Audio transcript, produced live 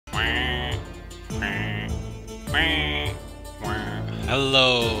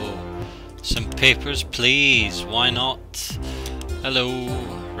Hello. Some papers, please. Why not? Hello.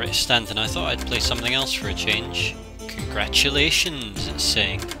 Right, Stanton. I thought I'd play something else for a change. Congratulations, it's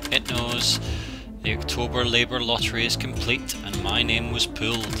saying. It knows the October Labour Lottery is complete and my name was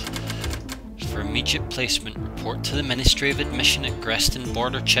pulled. For immediate placement, report to the Ministry of Admission at Greston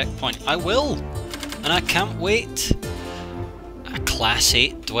Border Checkpoint. I will! And I can't wait! A Class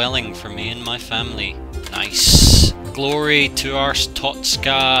 8 dwelling for me and my family. Nice! Glory to our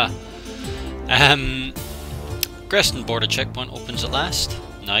Stotska! Greston Border Checkpoint opens at last.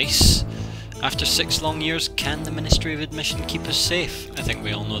 Nice. After 6 long years, can the Ministry of Admission keep us safe? I think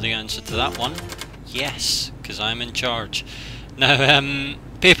we all know the answer to that one. Yes, because I'm in charge. Now,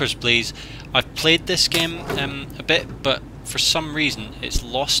 papers please. I've played this game a bit, but for some reason it's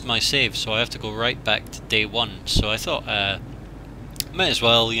lost my save, so I have to go right back to day 1. So I thought, might as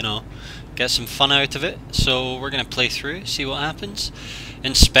well, you know, get some fun out of it. So we're going to play through, see what happens.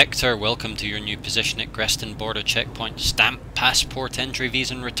 Inspector, welcome to your new position at Greston Border Checkpoint. Stamp, passport, entry,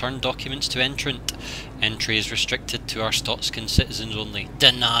 visa and return documents to entrant. Entry is restricted to our Stotskan citizens only.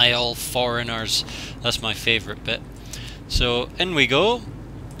 Deny all foreigners. That's my favourite bit. So, in we go.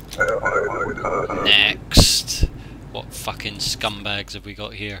 Next. What fucking scumbags have we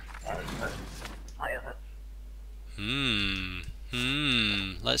got here?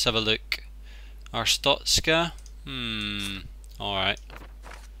 Let's have a look. Our Stotska. Alright.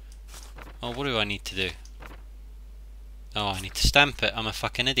 Oh, what do I need to do? Oh, I need to stamp it. I'm a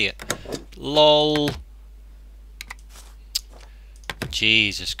fucking idiot. LOL.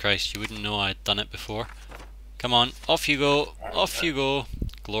 Jesus Christ, you wouldn't know I'd done it before. Come on, off you go. Off you go.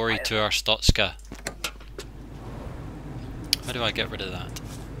 Glory to our Stotska. How do I get rid of that?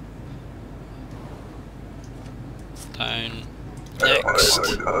 Down.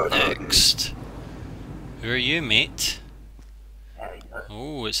 Next. Next. Who are you, mate?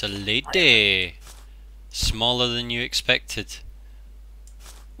 Oh, it's a lady. Smaller than you expected.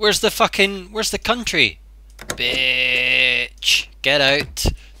 Where's the country? Bitch. Get out.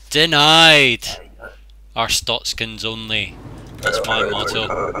 Denied. Our Stotskans only. That's my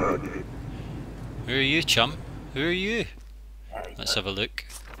motto. Who are you, chum? Who are you? Let's have a look.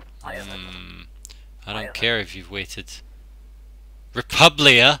 I don't care if you've waited.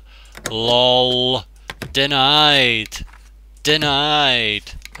 Republia? LOL. Denied.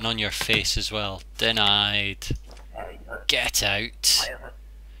 Denied. And on your face as well. Denied. Get out.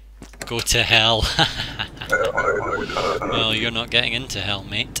 Go to hell. Well, you're not getting into hell,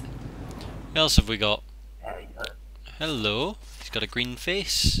 mate. What else have we got? Hello. He's got a green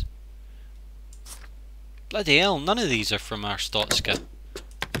face. Bloody hell, none of these are from our Stotska.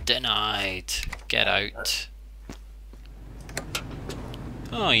 Denied. Get out.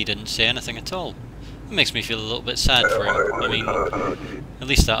 Oh, he didn't say anything at all. It makes me feel a little bit sad for him. I mean, at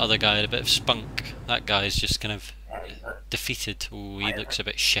least that other guy had a bit of spunk. That guy's just kind of defeated. Oh, he looks a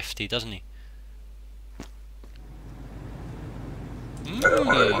bit shifty, doesn't he?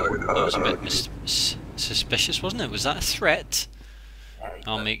 That was a bit suspicious, wasn't it? Was that a threat?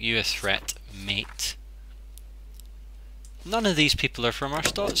 I'll make you a threat, mate. None of these people are from our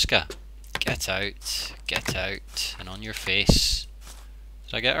Stotska. Get out. Get out. And on your face.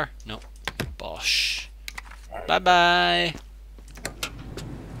 Did I get her? No. Bosh. Bye bye.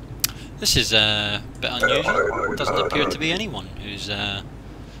 This is a bit unusual. Doesn't appear to be anyone who's our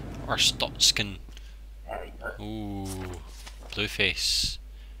Stotskan. Ooh, blue face.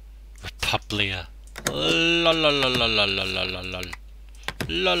 Republia. Lol lol lol lol lol lol lol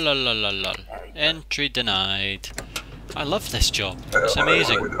lol lol lol lol. Entry denied. I love this job. It's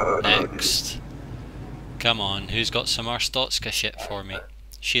amazing. Next. Come on, who's got some Arstotska shit for me?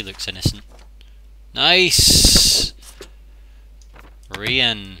 She looks innocent. Nice!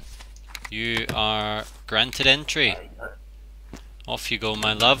 Rian, you are granted entry. Off you go,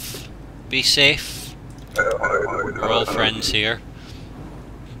 my love. Be safe. We're all friends here.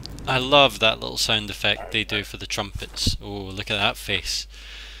 I love that little sound effect they do for the trumpets. Oh, look at that face.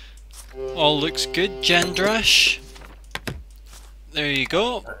 All looks good, Jandrash. There you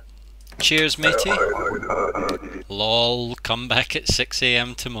go. Cheers, matey. LOL, come back at 6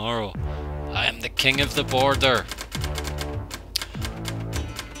 AM tomorrow. I am the king of the border.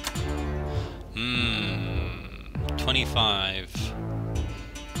 25.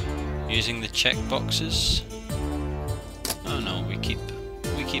 Using the check boxes. Oh no, we keep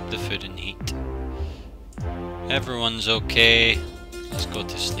the food and heat. Everyone's okay. Let's go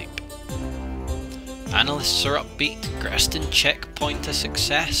to sleep. Analysts are upbeat. Greston checkpoint a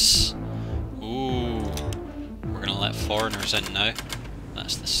success. Ooh, we're gonna let foreigners in now.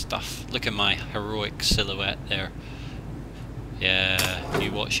 That's the stuff. Look at my heroic silhouette there. Yeah,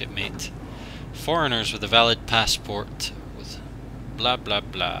 you watch it, mate. Foreigners with a valid passport with blah blah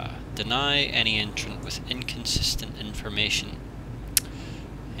blah. Deny any entrant with inconsistent information.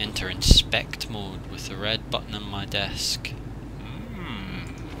 Enter inspect mode with the red button on my desk.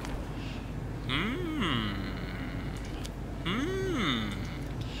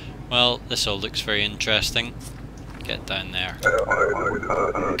 Well, this all looks very interesting. Get down there.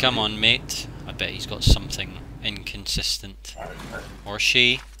 Come on, mate. I bet he's got something inconsistent. Or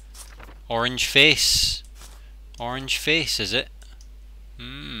she. Orange face. Orange face, is it?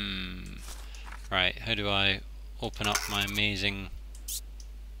 Right, how do I open up my amazing...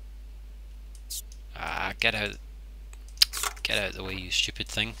 get out. Get out of the way, you stupid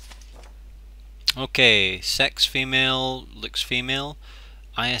thing. Okay, sex female, looks female.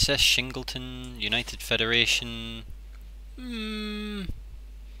 ISS Shingleton, United Federation.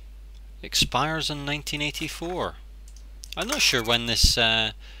 Expires in 1984. I'm not sure when this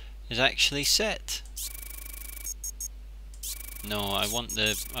is actually set. No, I want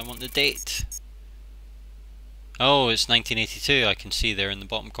the date. Oh, it's 1982. I can see there in the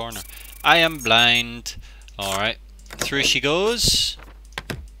bottom corner. I am blind. All right, through she goes.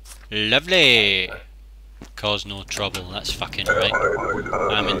 Lovely. Cause no trouble. That's fucking right.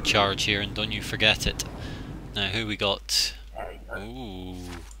 I'm in charge here, and don't you forget it. Now, who we got? Ooh,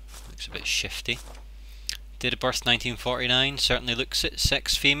 looks a bit shifty. Date of birth 1949. Certainly looks it.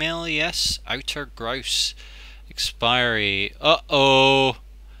 Sex female. Yes. Outer grouse. Expiry. Uh-oh.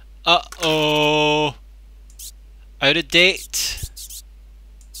 Uh-oh. Out of date.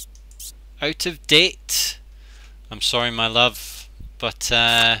 Out of date. I'm sorry, my love, but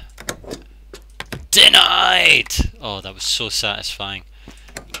denied! Oh, that was so satisfying.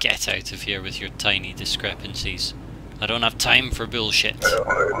 Get out of here with your tiny discrepancies. I don't have time for bullshit.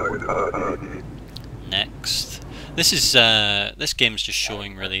 Next. This is this game's just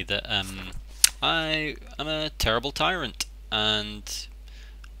showing really that I am a terrible tyrant, and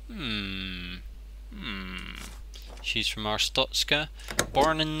she's from Arstotska,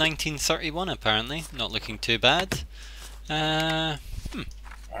 born in 1931 apparently, not looking too bad.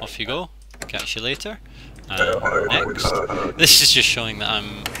 Off you go, catch you later. Next. This is just showing that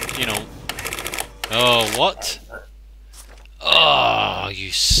I'm, you know... Oh, what? Oh,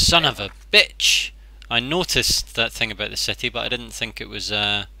 you son of a bitch! I noticed that thing about the city, but I didn't think it was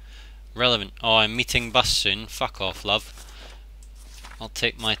relevant. Oh, I'm meeting bus soon. Fuck off, love. I'll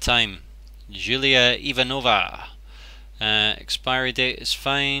take my time. Julia Ivanova. Expiry date is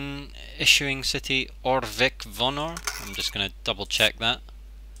fine. Issuing city Orvik Vonor. I'm just going to double check that.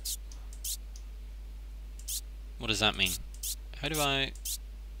 What does that mean? How do I...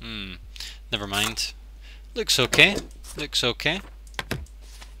 never mind. Looks okay. Looks okay.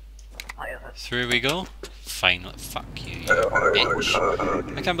 Through we go. Fine. Fuck you, you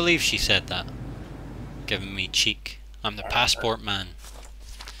bitch. I can't believe she said that. Giving me cheek. I'm the passport man.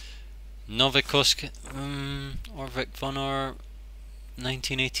 Novikosk, Orvik Vonor,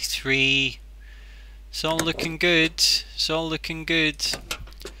 1983. It's all looking good. It's all looking good.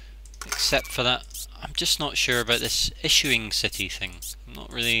 Except for that, I'm just not sure about this issuing city thing. I'm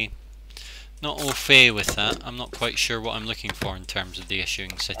not au fait with that. I'm not quite sure what I'm looking for in terms of the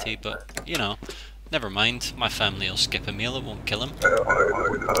issuing city, but, you know, never mind. My family will skip a meal, it won't kill him.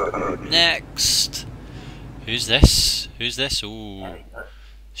 Next! Who's this? Who's this? Ooh.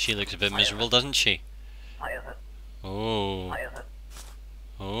 She looks a bit miserable, doesn't she? Oh.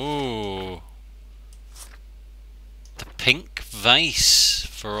 Oh. The pink vice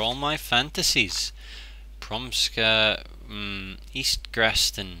for all my fantasies. Promska, East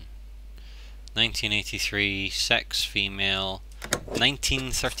Graston. 1983, sex female.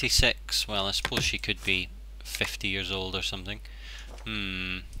 1936, well, I suppose she could be 50 years old or something.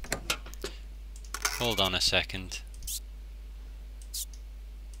 Hold on a second.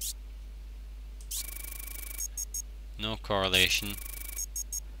 No correlation.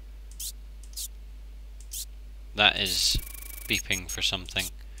 That is beeping for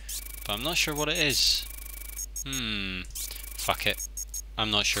something, but I'm not sure what it is. Fuck it. I'm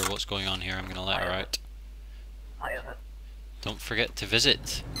not sure what's going on here. I'm gonna let her out. Don't forget to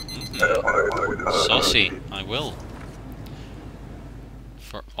visit. Saucy, I will.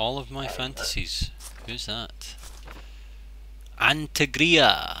 For all of my fantasies. Who's that?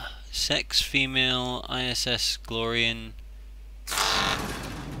 Antegria. Sex female, ISS Glorian.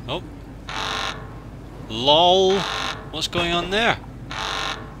 Oh. LOL. What's going on there?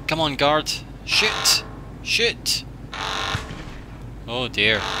 Come on, guard. Shoot. Shoot. Oh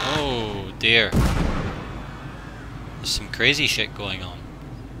dear. Oh dear. There's some crazy shit going on.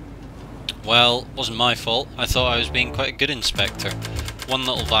 Well, wasn't my fault. I thought I was being quite a good inspector. One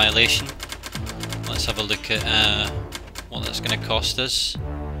little violation. Let's have a look at what that's going to cost us.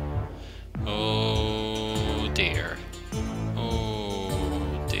 Oh dear.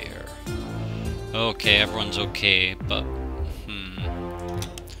 Oh dear. Okay, everyone's okay, but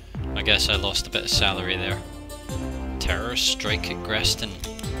I guess I lost a bit of salary there. Terrorist strike at Greston.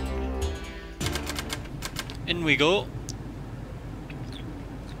 In we go.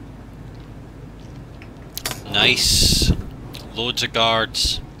 Nice. Loads of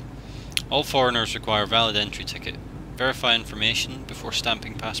guards. All foreigners require valid entry ticket. Verify information before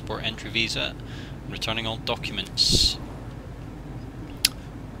stamping passport, entry visa, and returning all documents.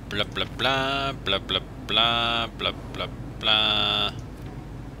 Blah blah blah, blah blah blah, blah blah blah.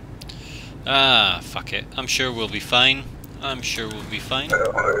 Ah, fuck it. I'm sure we'll be fine. I'm sure we'll be fine.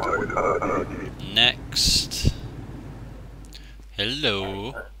 Next.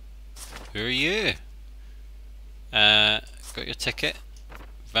 Hello. Who are you? Got your ticket.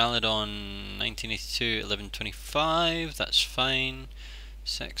 Valid on 1982, 11/25. That's fine.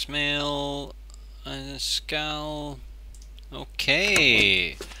 Sex male. Scal.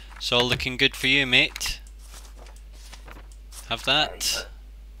 Okay. It's all looking good for you, mate. Have that.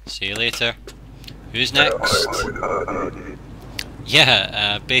 See you later. Who's next?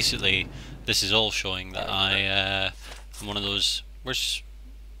 Yeah, basically, this is all showing that I'm one of those. Where's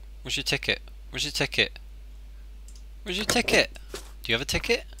your ticket? Where's your ticket? Where's your ticket? Do you have a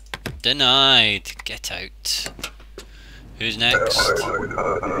ticket? Denied. Get out. Who's next?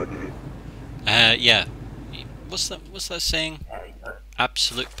 Yeah. What's that saying?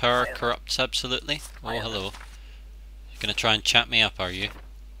 Absolute power corrupts absolutely. Oh, hello. You're gonna try and chat me up, are you?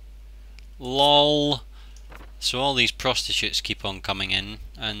 LOL. So all these prostitutes keep on coming in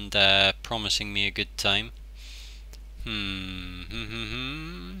and promising me a good time.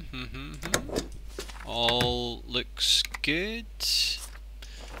 All looks good.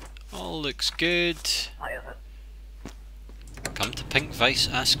 All looks good. Come to Pink Vice,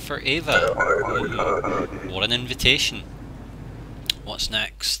 ask for Ava. What an invitation. What's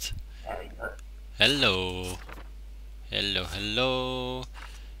next? Hello. Hello, hello.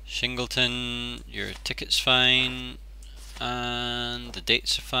 Shingleton, your ticket's fine. And the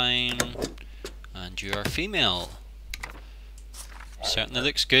dates are fine. And you are female. Certainly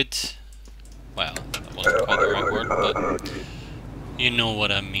looks good. Well, that wasn't quite the right word, but you know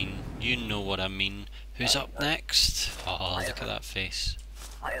what I mean. You know what I mean. Who's up next? Oh, look at that face.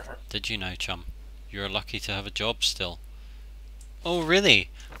 Did you now, chum? You're lucky to have a job still. Oh, really?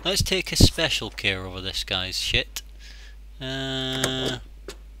 Let's take a special care over this guy's shit.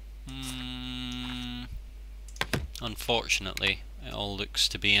 Unfortunately, it all looks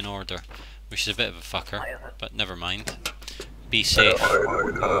to be in order, which is a bit of a fucker, but never mind. Be safe,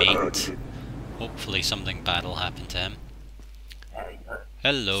 mate. Hopefully something bad will happen to him.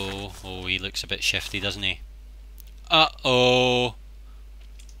 Hello. Oh, he looks a bit shifty, doesn't he? Uh-oh.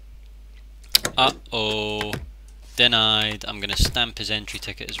 Uh-oh. Denied. I'm gonna stamp his entry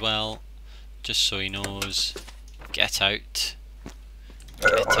ticket as well, just so he knows. Get out.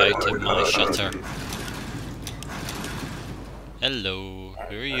 Get out of my shutter. Hello.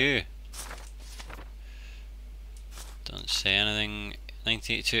 Who are you? Don't say anything.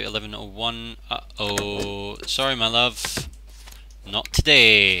 1982, 1101. Uh-oh. Sorry, my love. Not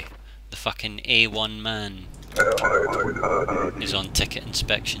today. The fucking A1 man is on ticket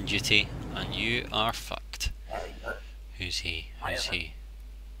inspection duty, and you are fucked. Who's he? Who's he?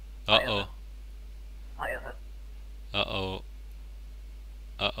 Uh-oh. Uh-oh.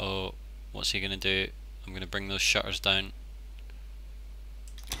 Uh-oh. What's he gonna do? I'm gonna bring those shutters down.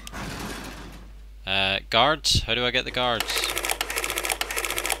 Guards? How do I get the guards?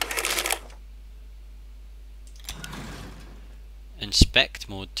 Inspect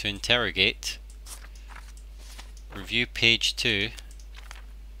mode to interrogate. Review page 2.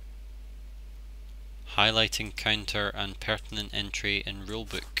 Highlighting counter and pertinent entry in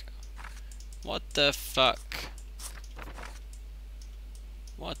rulebook. What the fuck?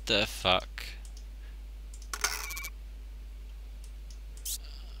 What the fuck?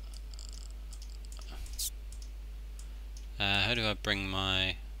 How do I bring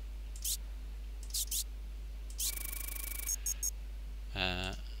my...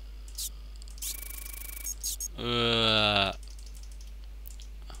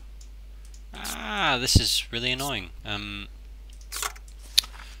 this is really annoying.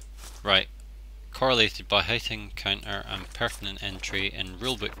 Right. Correlated by heighting counter and pertinent entry in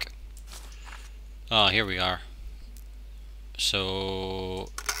rulebook. Ah, here we are.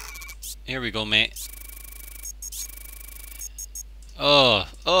 So... here we go, mate. Oh,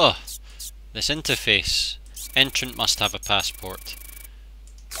 This interface. Entrant must have a passport.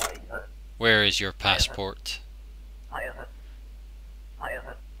 Where is your passport?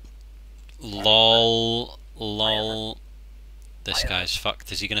 Lol. Lol. This guy's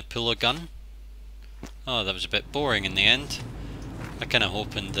fucked. Is he gonna pull a gun? Oh, that was a bit boring in the end. I kinda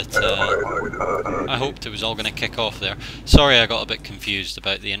hoping that, I hoped it was all gonna kick off there. Sorry I got a bit confused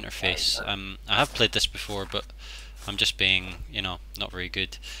about the interface. I have played this before, but I'm just being, you know, not very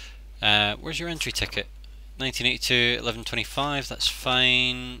good. Where's your entry ticket? 1982, 1125, that's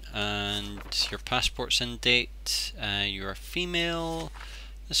fine. And your passport's in date. You're a female.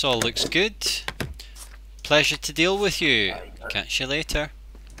 This all looks good. Pleasure to deal with you. Catch you later.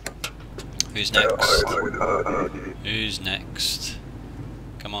 Who's next? Who's next?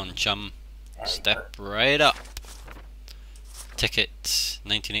 Come on, chum. Step right up. Ticket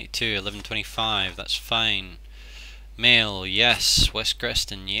 1982, 1125, that's fine. Male, yes. West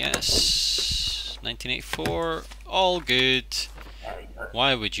Creston, yes. 1984, all good.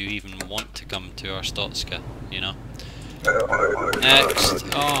 Why would you even want to come to our Stotska, you know? Next.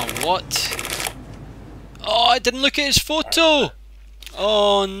 Oh, what? Oh, I didn't look at his photo!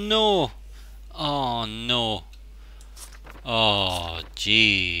 Oh no! Oh no! Oh,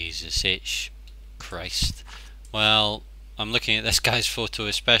 Jesus H. Christ. Well, I'm looking at this guy's photo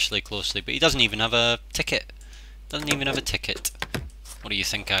especially closely, but he doesn't even have a ticket. Doesn't even have a ticket. What do you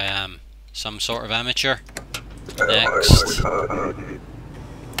think I am? Some sort of amateur? Next.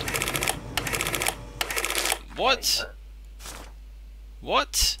 What?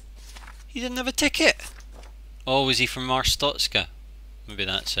 What? He didn't have a ticket? Oh, was he from Arstotska? Maybe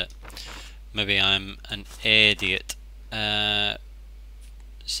that's it. Maybe I'm an idiot.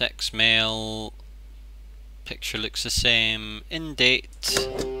 Sex male. Picture looks the same. In date.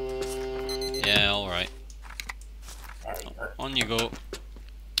 Yeah, alright. On you go.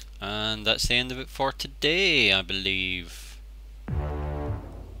 And that's the end of it for today, I believe.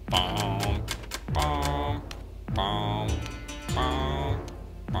 Bom, bom, bom, bom,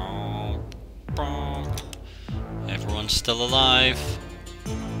 bom, bom. Everyone's still alive.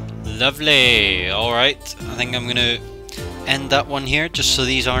 Lovely. Alright, I think I'm going to end that one here just so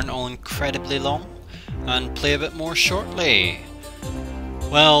these aren't all incredibly long and play a bit more shortly.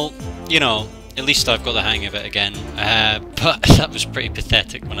 Well, you know, at least I've got the hang of it again, but that was pretty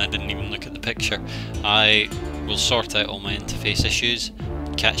pathetic when I didn't even look at the picture. I will sort out all my interface issues.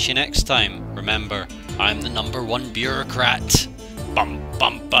 Catch you next time. Remember, I'm the #1 bureaucrat. Bum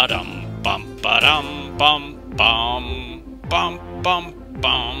bum ba dum bum ba dum bum bum bum bum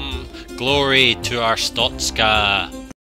bum. Glory to our Stotska.